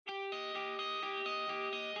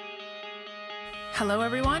Hello,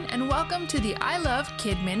 everyone, and welcome to the I Love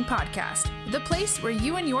Kidmin podcast, the place where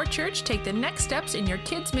you and your church take the next steps in your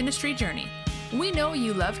kids' ministry journey. We know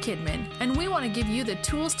you love Kidmin, and we want to give you the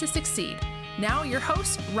tools to succeed. Now, your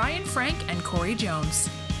hosts, Ryan Frank and Corey Jones.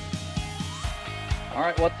 All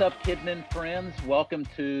right, what's up, Kidmin friends? Welcome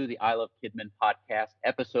to the I Love Kidmin podcast,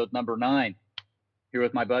 episode number 9. Here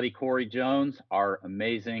with my buddy Corey Jones, our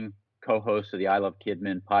amazing co-host of the I Love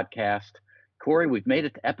Kidmin podcast. Corey, we've made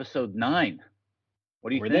it to episode 9. What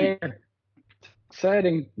do you think? There. It's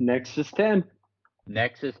exciting. Next is 10.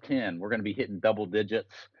 Next is 10. We're going to be hitting double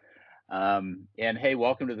digits. And hey,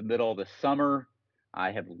 welcome to the middle of the summer.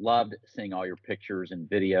 I have loved seeing all your pictures and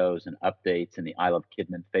videos and updates in the I Love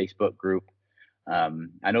Kidmin Facebook group.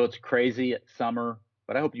 I know it's crazy at summer,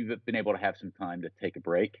 but I hope you've been able to have some time to take a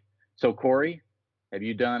break. So, Corey, have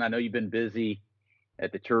you done? I know you've been busy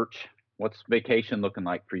at the church. What's vacation looking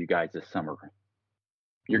like for you guys this summer?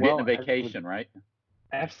 You're getting a vacation, right?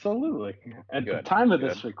 Absolutely. At Good, the time of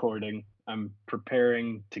good. this recording, I'm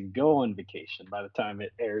preparing to go on vacation. By the time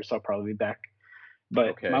it airs, I'll probably be back. But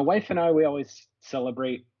Okay. my wife and I, we always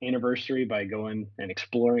celebrate anniversary by going and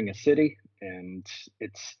exploring a city. And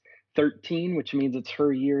it's 13, which means it's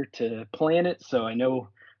her year to plan it. So I know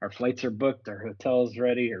our flights are booked, our hotel's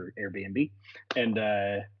ready, or Airbnb. And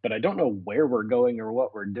but I don't know where we're going or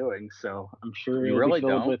what we're doing. So I'm sure You it'll really be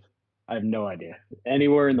filled don't? with, I have no idea.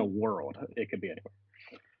 Anywhere in the world. It could be anywhere.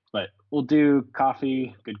 But we'll do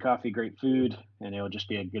coffee, good coffee, great food, and it'll just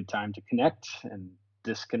be a good time to connect and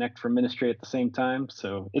disconnect from ministry at the same time.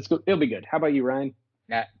 So it'll be good. How about you, Ryan?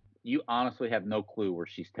 Now, you honestly have no clue where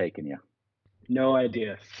she's taking you. No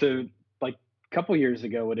idea. So like a couple years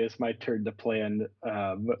ago, it is my turn to plan.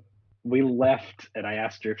 We left and I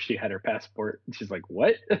asked her if she had her passport. And she's like,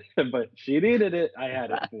 what? But she needed it. I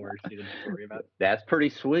had it for her. She didn't have to worry about it. That's pretty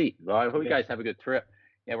sweet. Well, I hope you Yeah. guys have a good trip.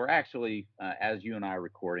 Yeah, we're actually, as you and I are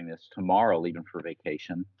recording this, tomorrow leaving for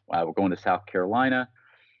vacation. We're going to South Carolina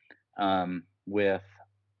with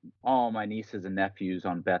all my nieces and nephews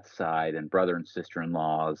on Beth's side and brother and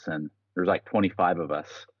sister-in-laws. And there's like 25 of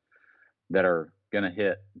us that are going to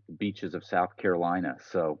hit the beaches of South Carolina.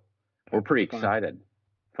 So we're pretty Fun. excited.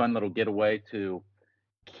 Fun little getaway to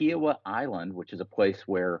Kiowa Island, which is a place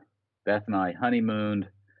where Beth and I honeymooned.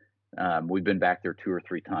 We've been back there 2 or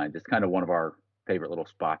 3 times. It's kind of one of our favorite little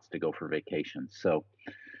spots to go for vacation. So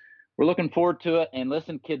we're looking forward to it. And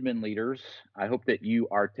listen, Kidmin leaders, I hope that you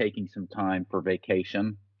are taking some time for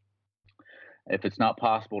vacation. If it's not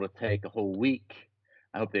possible to take a whole week,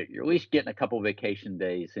 I hope that you're at least getting a couple of vacation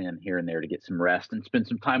days in here and there to get some rest and spend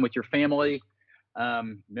some time with your family.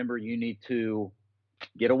 Remember, you need to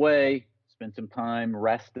get away, spend some time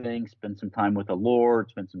resting, spend some time with the Lord,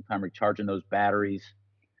 spend some time recharging those batteries.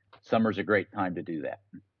 Summer's a great time to do that.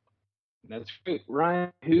 That's great.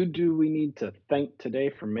 Ryan, who do we need to thank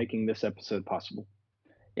today for making this episode possible?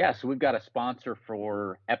 Yeah, so we've got a sponsor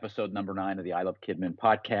for episode number 9 of the I Love Kidmin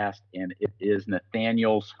podcast, and it is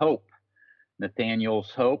Nathaniel's Hope.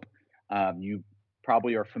 Nathaniel's Hope. You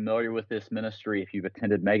probably are familiar with this ministry if you've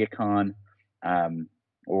attended MegaCon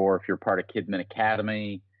or if you're part of Kidmin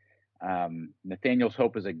Academy. Nathaniel's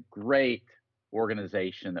Hope is a great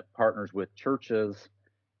organization that partners with churches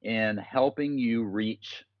in helping you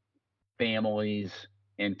reach families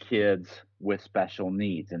and kids with special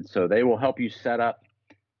needs. And so they will help you set up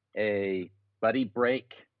a buddy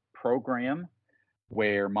break program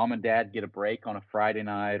where mom and dad get a break on a Friday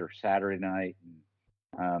night or Saturday night.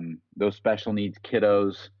 Those special needs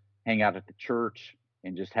kiddos hang out at the church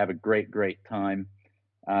and just have a great, great time.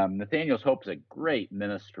 Nathaniel's Hope is a great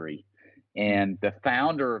ministry. And the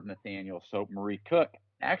founder of Nathaniel's Hope, Marie Kuck,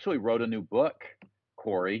 actually wrote a new book,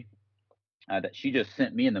 Corey, that she just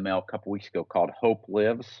sent me in the mail a couple weeks ago called Hope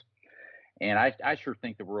Lives. And I sure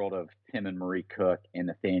think the world of Tim and Marie Kuck and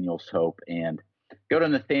Nathaniel's Hope. And go to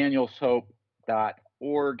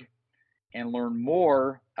nathanielshope.org and learn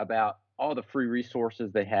more about all the free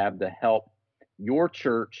resources they have to help your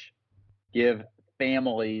church give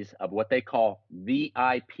families of what they call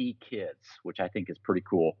VIP kids, which I think is pretty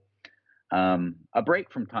cool, a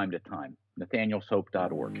break from time to time.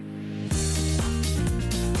 nathanielshope.org.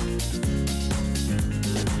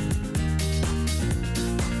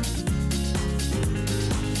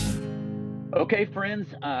 Okay, friends,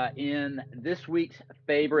 in this week's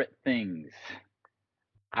favorite things,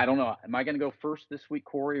 I don't know, am I going to go first this week,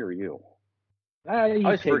 Corey, or you? You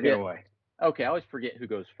always take forget. it away. Okay, I always forget who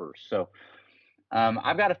goes first. So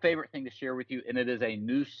I've got a favorite thing to share with you, and it is a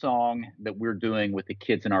new song that we're doing with the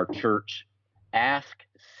kids in our church, Ask,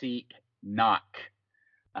 Seek, Knock,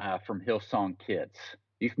 from Hillsong Kids.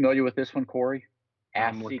 You familiar with this one, Corey? Ask,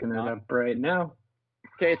 I'm Seek, looking it Knock. up right now.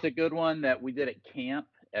 Okay, it's a good one that we did at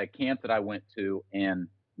a camp that I went to, and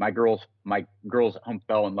my girls at home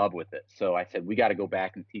fell in love with it. So I said, we got to go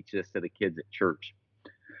back and teach this to the kids at church.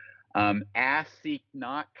 Ask, Seek,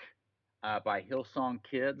 Knock by Hillsong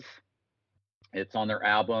Kids. It's on their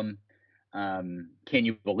album, Can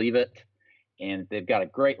You Believe It? And they've got a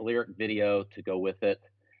great lyric video to go with it.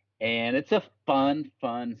 And it's a fun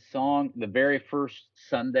song. The very first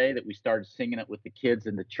Sunday that we started singing it with the kids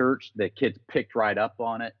in the church, the kids picked right up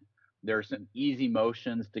on it. There's some easy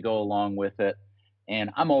motions to go along with it.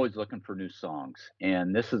 And I'm always looking for new songs.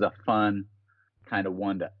 And this is a fun kind of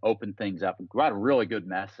one to open things up. Got a really good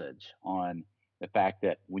message on the fact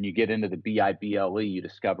that when you get into the Bible, you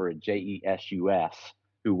discover a Jesus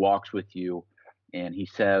who walks with you. And he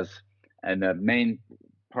says, and the main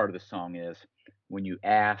part of the song is, when you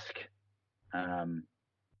ask,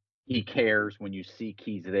 he cares. When you seek,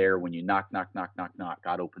 he's there. When you knock,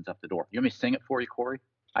 God opens up the door. You want me to sing it for you, Corey?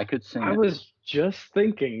 I could sing it. I was just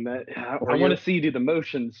thinking that I want to see you do the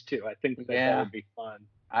motions too. I think that would be fun.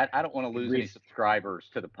 I don't want to lose any subscribers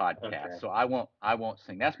to the podcast, okay. So I won't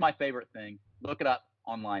sing. That's my favorite thing. Look it up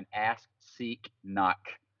online. Ask, Seek, Knock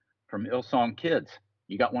from Hillsong Kids.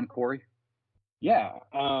 You got one, Corey? Yeah.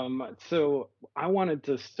 So I wanted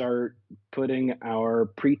to start putting our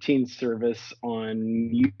preteen service on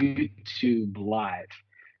YouTube Live.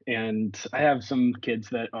 And I have some kids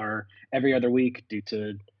that are every other week due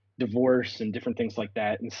to divorce and different things like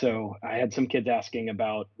that. And so I had some kids asking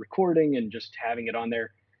about recording and just having it on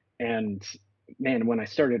there. And man, when I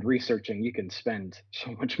started researching, you can spend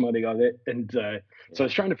so much money on it. And so I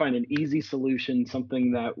was trying to find an easy solution,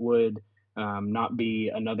 something that would not be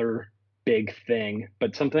another big thing,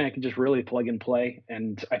 but something I could just really plug and play.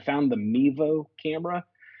 And I found the Mevo camera,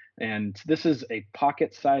 and this is a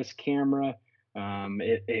pocket-sized camera.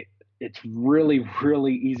 It's really,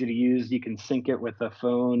 really easy to use. You can sync it with a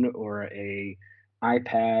phone or a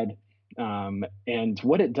iPad. And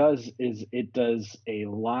what it does is it does a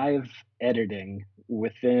live editing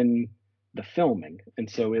within the filming. And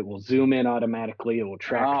so it will zoom in automatically. It will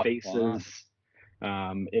track faces.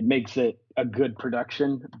 It makes it a good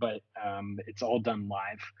production, but it's all done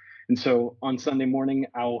live. And so on Sunday morning,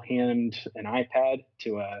 I'll hand an iPad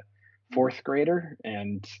to a fourth grader,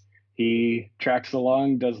 and he tracks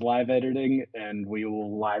along, does live editing, and we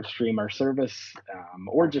will live stream our service,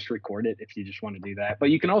 or just record it if you just want to do that. But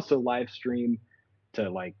you can also live stream to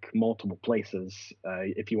like multiple places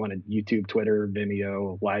if you want to YouTube, Twitter,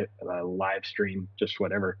 Vimeo, live stream, just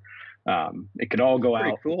whatever. It could all go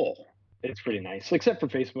out. Cool. It's pretty nice, except for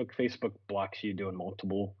Facebook. Facebook blocks you doing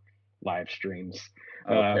multiple live streams.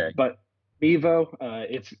 Okay. But Mevo,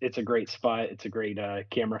 it's a great spot. It's a great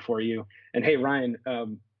camera for you. And hey, Ryan,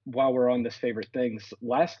 while we're on this favorite things,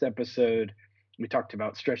 last episode we talked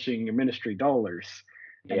about stretching your ministry dollars.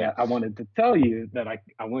 Yeah. I wanted to tell you that I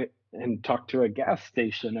went and talked to a gas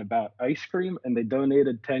station about ice cream, and they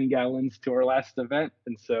donated 10 gallons to our last event.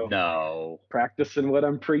 And so practicing what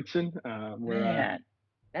I'm preaching, we're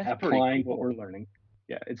that's applying cool. what we're learning.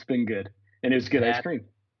 Yeah, it's been good. And it was good ice cream.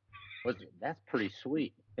 That's pretty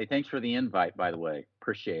sweet. Hey, thanks for the invite, by the way.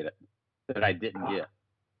 Appreciate it. That I didn't get.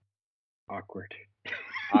 Awkward.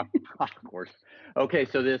 Awkward. Okay,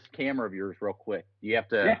 so this camera of yours, real quick. Do you have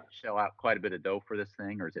to shell out quite a bit of dough for this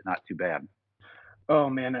thing, or is it not too bad? Oh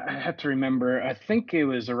man, I have to remember. I think it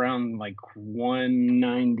was around like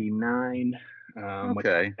 $199. With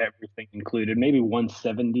everything included, maybe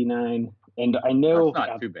 $179. And I know that's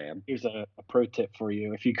not too bad. Here's a pro tip for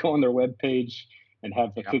you. If you go on their webpage and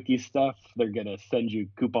have the cookie stuff, they're gonna send you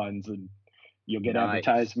coupons and you'll get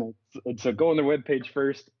advertisements. And so go on their webpage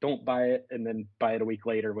first, don't buy it, and then buy it a week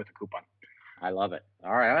later with a coupon. I love it.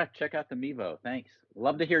 All right, I'll have to check out the Mevo. Thanks.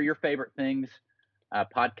 Love to hear your favorite things.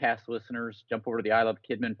 Podcast listeners, jump over to the I Love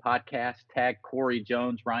Kidmin podcast, tag Corey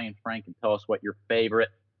Jones, Ryan Frank, and tell us what your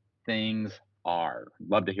favorite things are.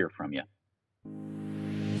 Love to hear from you.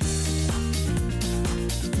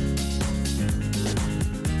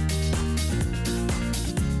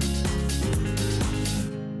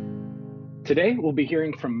 Today, we'll be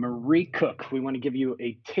hearing from Marie Kuck. We want to give you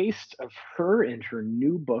a taste of her and her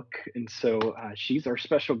new book. And so she's our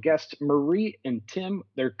special guest. Marie and Tim,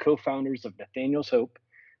 they're co-founders of Nathaniel's Hope.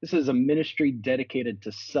 This is a ministry dedicated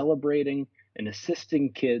to celebrating and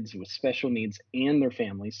assisting kids with special needs and their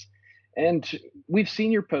families. And we've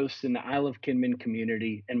seen your posts in the I Love Kidmin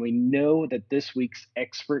community, and we know that this week's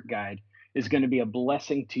expert guide is going to be a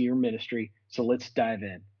blessing to your ministry. So let's dive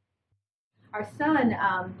in. Our son,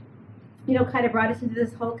 kind of brought us into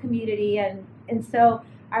this whole community, and so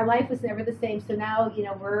our life was never the same. So now,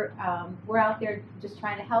 we're out there just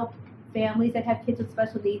trying to help families that have kids with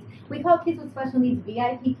special needs. We call kids with special needs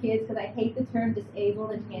VIP kids because I hate the term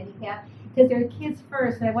disabled and handicapped because they're kids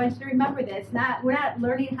first. And I want you to remember that we're not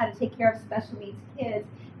learning how to take care of special needs kids,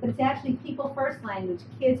 but it's actually people first language,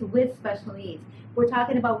 kids with special needs. We're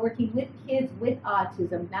talking about working with kids with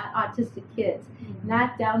autism, not autistic kids,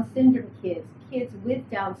 not Down syndrome kids, kids with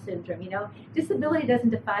Down syndrome. Disability doesn't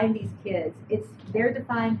define these kids. They're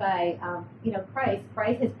defined by, Christ.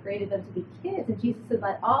 Christ has created them to be kids, and Jesus said,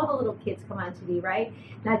 "Let all the little kids come unto me," right?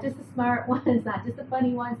 Not just the smart ones, not just the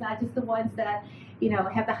funny ones, not just the ones that,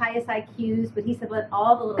 have the highest IQs, but he said, "Let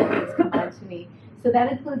all the little kids come unto me." So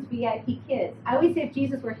that includes VIP kids. I always say if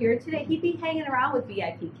Jesus were here today, he'd be hanging around with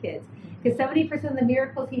VIP kids. Because 70% of the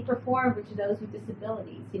miracles he performed were to those with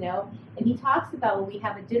disabilities, And he talks about when we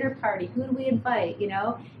have a dinner party, who do we invite,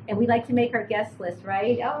 And we like to make our guest list,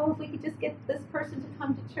 right? Oh, if we could just get this person to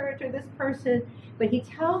come to church or this person. But he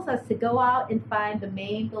tells us to go out and find the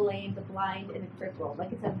maimed, the lame, the blind, and the crippled.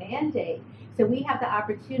 Like it's a mandate. So we have the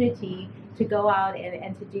opportunity to go out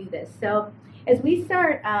and to do this. So as we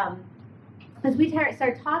start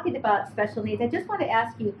talking about special needs, I just want to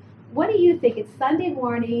ask you, what do you think? It's Sunday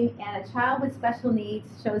morning and a child with special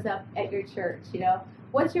needs shows up at your church,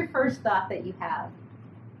 What's your first thought that you have?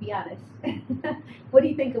 Be honest. What do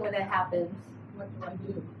you think of when that happens? What do I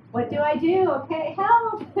do? What do I do? Okay,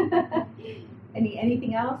 help.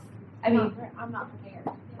 Anything else? I'm not prepared.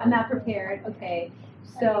 I'm not prepared. Okay.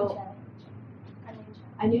 So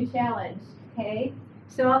a new challenge. Okay.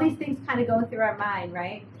 So all these things kind of go through our mind,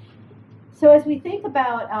 right? So as we think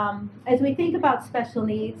about special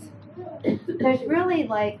needs, there's really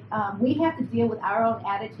we have to deal with our own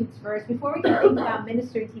attitudes first before we can think about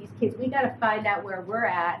ministering to these kids. We got to find out where we're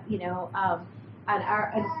at, on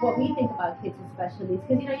what we think about kids with special needs.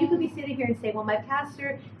 Because you could be sitting here and say, well, my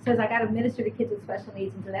pastor says I got to minister to kids with special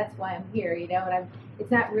needs, and so that's why I'm here, and it's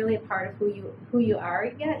not really a part of who you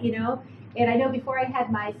are yet, And I know before I had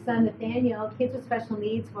my son Nathaniel, kids with special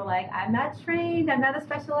needs were like, I'm not trained, I'm not a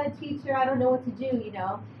special ed teacher, I don't know what to do,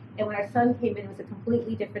 And when our son came in, it was a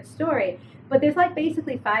completely different story. But there's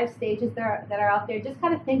basically 5 stages that are out there. Just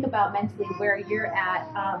kind of think about mentally where you're at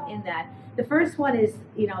in that. The first one is,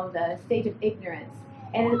 the stage of ignorance.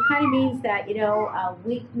 And it kind of means that,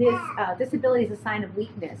 weakness, disability is a sign of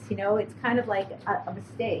weakness. It's kind of like a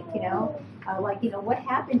mistake, what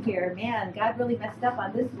happened here? Man, God really messed up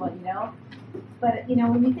on this one, But,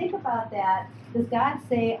 when you think about that, does God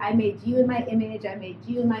say, I made you in my image, I made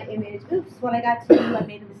you in my image. Oops, when I got to you, I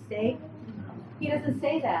made a mistake. He doesn't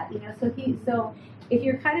say that, So if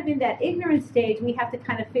you're kind of in that ignorant stage, we have to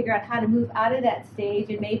kind of figure out how to move out of that stage,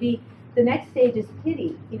 and maybe the next stage is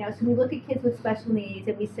pity, So we look at kids with special needs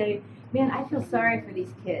and we say, man, I feel sorry for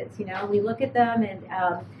these kids, We look at them and,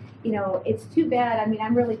 it's too bad. I mean,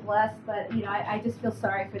 I'm really blessed, but, I just feel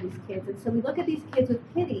sorry for these kids. And so we look at these kids with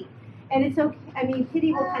pity, and it's okay. I mean,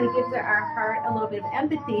 pity will kind of give our heart a little bit of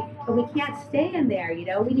empathy, but we can't stay in there,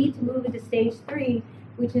 We need to move into stage 3,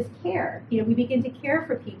 which is care. We begin to care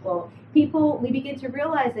for people. We begin to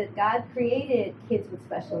realize that God created kids with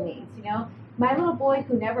special needs, My little boy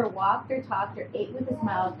who never walked or talked or ate with his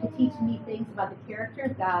mouth could teach me things about the character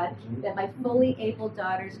of God that my fully able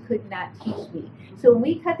daughters could not teach me. So when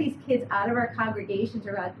we cut these kids out of our congregations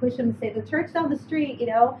or push them and say, the church down the street,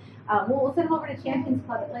 we'll send them over to Champions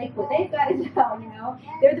Club at Lakewood. They've got it down,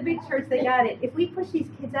 They're the big church, they got it. If we push these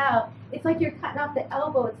kids out, it's like you're cutting off the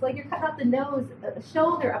elbow. It's like you're cutting off the nose, the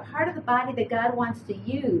shoulder, a part of the body that God wants to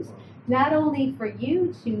use. Not only for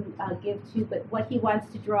you to give to, but what he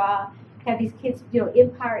wants to draw, have these kids,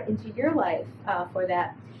 impart into your life for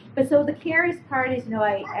that. But so the cares part is,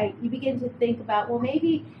 you begin to think about, well,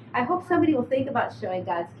 maybe, I hope somebody will think about showing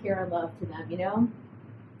God's care and love to them,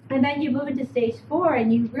 And then you move into stage 4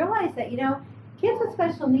 and you realize that, kids with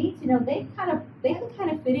special needs, they can kind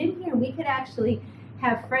of fit in here. We could actually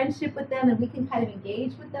have friendship with them and we can kind of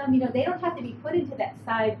engage with them. They don't have to be put into that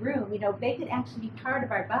side room. They could actually be part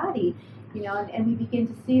of our body, and we begin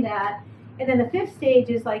to see that. And then the 5th stage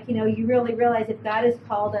is you really realize if God has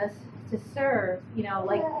called us to serve,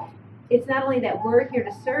 it's not only that we're here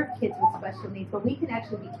to serve kids with special needs, but we can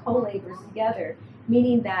actually be co-laborers together,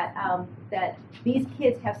 meaning that that these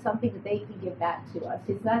kids have something that they can give back to us.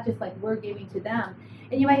 It's not just like we're giving to them.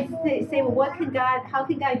 And you might say, well, how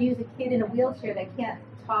can God use a kid in a wheelchair that can't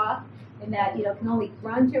talk and that can only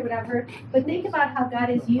grunt or whatever? But think about how God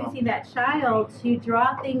is using that child to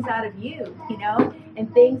draw things out of you,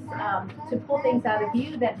 and things to pull things out of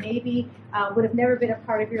you that maybe would have never been a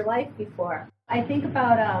part of your life before. I think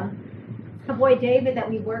about a boy David that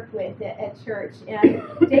we worked with at church, and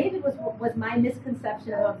David was my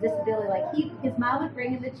misconception of disability. His mom would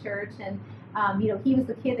bring him to church, and He was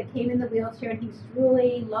the kid that came in the wheelchair, and he was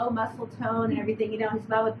drooling, low muscle tone and everything. His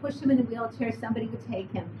mom would push him in the wheelchair, somebody would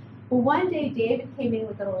take him. Well, one day David came in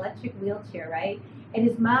with an electric wheelchair, right? And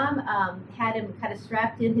his mom had him kind of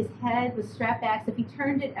strapped in. His head was strapped back, so if he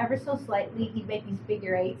turned it ever so slightly, he'd make these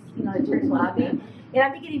figure eights, in the church lobby. And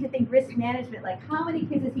I'm beginning to think risk management, like how many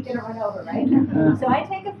kids is he going to run over, right? So I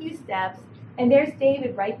take a few steps, and there's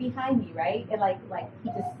David right behind me, right? And like he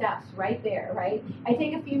just stops right there, right? I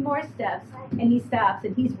take a few more steps, and he stops,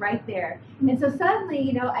 and he's right there. And so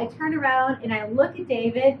suddenly, I turn around and I look at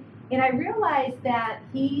David, and I realize that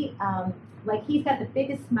he's got the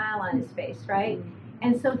biggest smile on his face, right?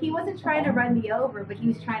 And so he wasn't trying to run me over, but he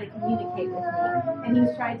was trying to communicate with me, and he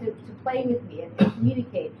was trying to play with me and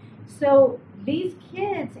communicate. So these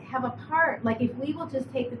kids have a part, like if we will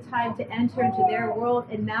just take the time to enter into their world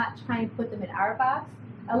and not try and put them in our box.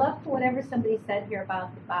 I love whatever somebody said here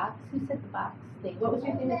about the box. Who said the box thing? What was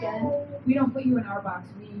your thing again? We don't put you in our box.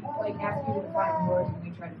 We ask you to define words and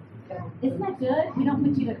we try to. Isn't that good? We don't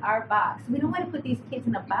put you in our box. We don't want to put these kids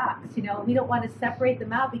in a box. We don't want to separate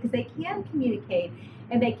them out because they can communicate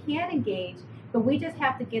and they can engage, but we just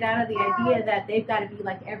have to get out of the idea that they've got to be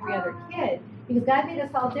like every other kid, because God made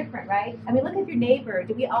us all different, right? I mean, look at your neighbor.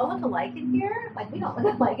 Do we all look alike in here? Like, we don't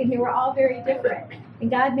look alike in here. We're all very different, and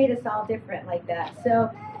God made us all different like that. So,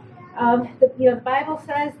 the Bible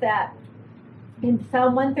says that in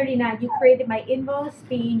Psalm 139, you created my inmost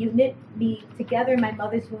being, you knit me together in my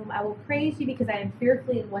mother's womb. I will praise you because I am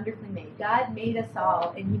fearfully and wonderfully made. God made us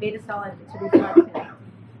all, and he made us all to reflect him.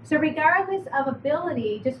 So regardless of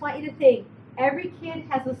ability, just want you to think, every kid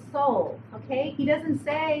has a soul, okay? He doesn't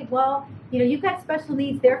say, well, you've got special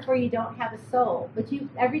needs, therefore you don't have a soul. But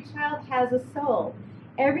every child has a soul.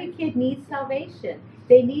 Every kid needs salvation.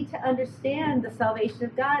 They need to understand the salvation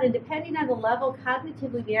of God, and depending on the level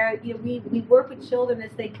cognitively they are, we work with children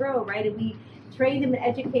as they grow, right? And we train them and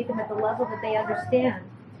educate them at the level that they understand.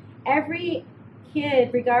 Every kid,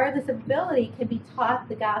 regardless of ability, can be taught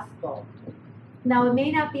the gospel. Now, it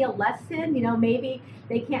may not be a lesson, maybe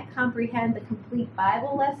they can't comprehend the complete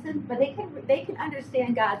Bible lesson, but they can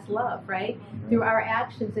understand God's love, right? Through our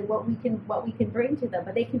actions and what we can bring to them,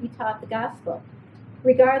 but they can be taught the gospel.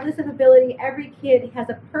 Regardless of ability, every kid has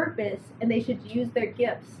a purpose, and they should use their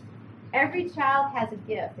gifts. Every child has a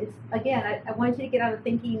gift. It's, again, I want you to get out of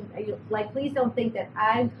thinking, please don't think that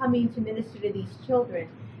I'm coming to minister to these children,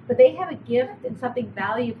 but they have a gift and something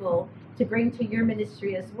valuable to bring to your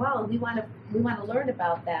ministry as well. We want to learn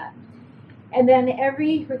about that. And then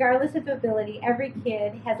regardless of ability, every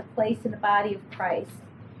kid has a place in the body of Christ.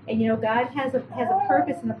 And God has a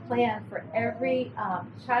purpose and a plan for every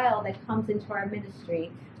child that comes into our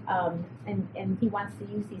ministry, and he wants to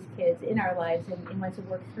use these kids in our lives and wants to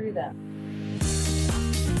work through them.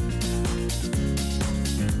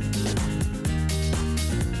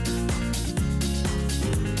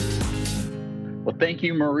 Well, thank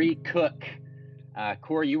you, Marie Kuck.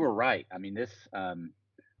 Corey, you were right. I mean,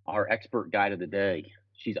 our expert guide of the day,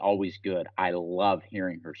 she's always good. I love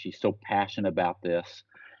hearing her. She's so passionate about this.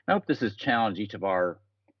 I hope this has challenged each of our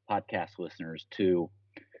podcast listeners to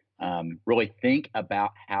really think about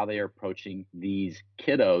how they are approaching these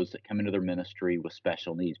kiddos that come into their ministry with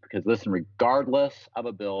special needs. Because listen, regardless of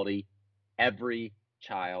ability, every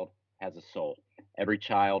child has a soul. Every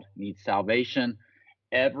child needs salvation.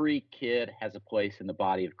 Every kid has a place in the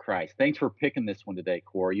body of Christ. Thanks for picking this one today,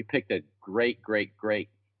 Corey. You picked a great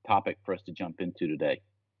topic for us to jump into today.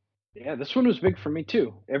 Yeah, this one was big for me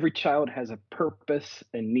too. Every child has a purpose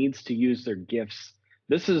and needs to use their gifts.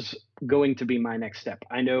 This is going to be my next step.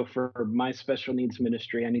 I know for my special needs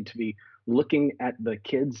ministry, I need to be looking at the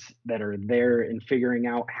kids that are there and figuring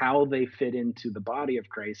out how they fit into the body of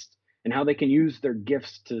Christ and how they can use their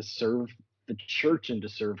gifts to serve the church and to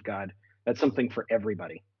serve God. That's something for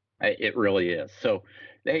everybody. It really is. So,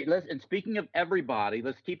 hey, and speaking of everybody,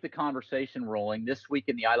 let's keep the conversation rolling. This week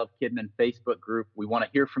in the I Love Kidmin Facebook group, we want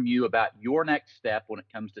to hear from you about your next step when it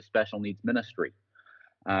comes to special needs ministry.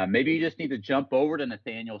 Maybe you just need to jump over to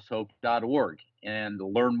nathanielshope.org and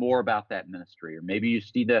learn more about that ministry. Or maybe you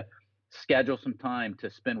just need to schedule some time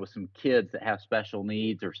to spend with some kids that have special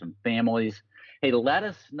needs or some families. Hey, let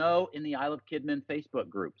us know in the I Love Kidmin Facebook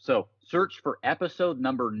group. So search for episode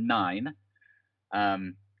number 9.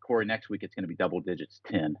 Corey, next week it's going to be double digits,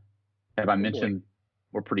 10. Have I mentioned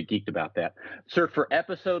we're pretty geeked about that? Search for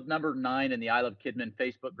episode number 9 in the I Love Kidmin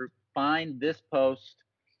Facebook group. Find this post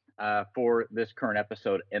for this current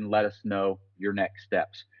episode and let us know your next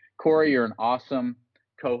steps. Corey, you're an awesome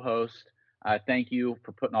co-host. Thank you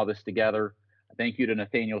for putting all this together. Thank you to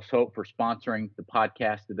Nathaniel's Hope for sponsoring the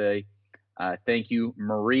podcast today. Thank you,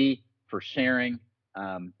 Marie, for sharing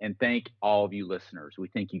and thank all of you listeners. We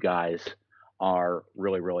think you guys are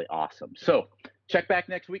really, really awesome. So check back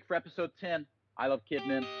next week for episode 10. I Love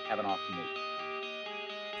Kidmin. Have an awesome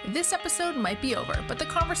week. This episode might be over, but the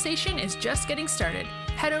conversation is just getting started.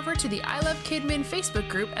 Head over to the I Love Kidmin Facebook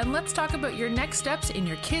group and let's talk about your next steps in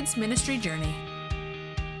your kids' ministry journey.